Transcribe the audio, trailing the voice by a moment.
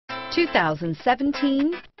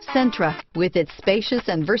2017 Sentra. With its spacious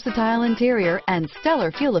and versatile interior and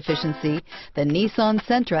stellar fuel efficiency, the Nissan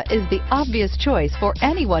Sentra is the obvious choice for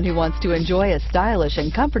anyone who wants to enjoy a stylish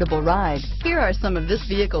and comfortable ride. Here are some of this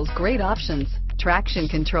vehicle's great options: traction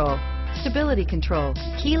control, stability control,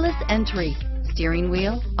 keyless entry, steering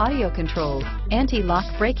wheel audio controls, anti-lock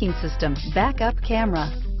braking system, backup camera,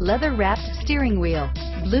 leather-wrapped steering wheel,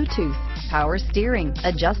 Bluetooth, power steering,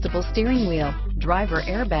 adjustable steering wheel, driver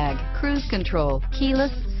airbag, cruise control,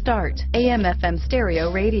 keyless start, AM/FM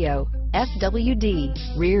stereo radio, FWD,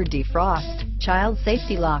 rear defrost, child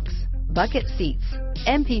safety locks, bucket seats,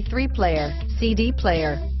 MP3 player, CD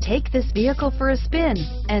player. Take this vehicle for a spin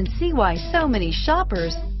and see why so many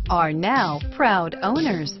shoppers are now proud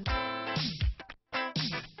owners.